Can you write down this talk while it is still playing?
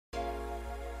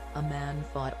A man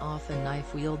fought off a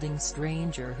knife-wielding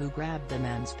stranger who grabbed the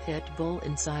man's pit bull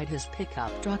inside his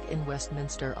pickup truck in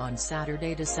Westminster on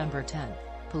Saturday, December 10,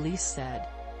 police said.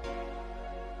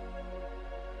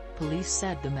 Police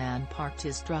said the man parked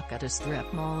his truck at a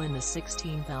strip mall in the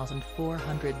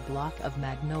 16,400 block of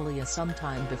Magnolia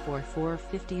sometime before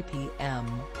 4:50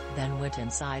 p.m., then went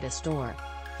inside a store.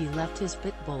 He left his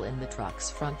pit bull in the truck's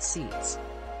front seats.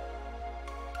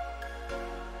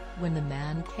 When the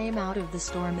man came out of the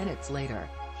store minutes later,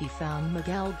 he found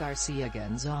Miguel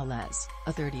Garcia-Gonzalez,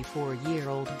 a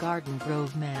 34-year-old Garden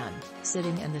Grove man,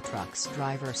 sitting in the truck's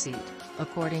driver's seat,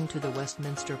 according to the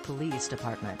Westminster Police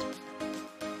Department.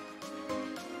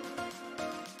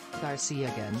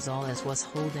 Garcia-Gonzalez was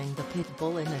holding the pit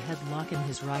bull in a headlock in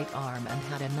his right arm and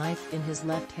had a knife in his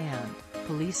left hand,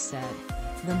 police said.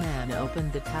 The man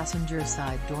opened the passenger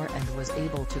side door and was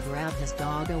able to grab his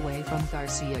dog away from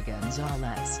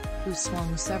Garcia-Gonzalez, who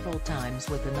swung several times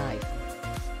with the knife.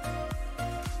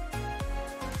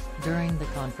 During the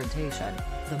confrontation,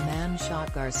 the man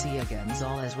shot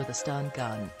Garcia-Gonzalez with a stun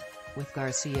gun. With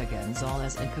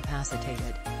Garcia-Gonzalez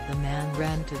incapacitated, the man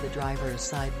ran to the driver's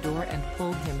side door and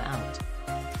pulled him out.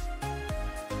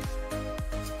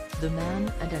 The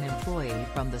man and an employee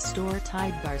from the store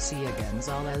tied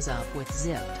Garcia-Gonzalez up with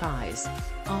zip ties.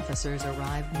 Officers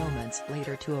arrived moments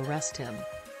later to arrest him.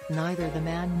 Neither the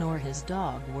man nor his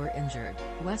dog were injured,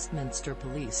 Westminster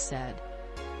Police said.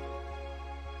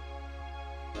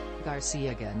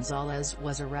 Garcia-Gonzalez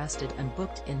was arrested and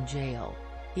booked in jail.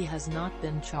 He has not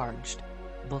been charged.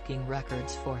 Booking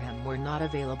records for him were not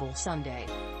available Sunday.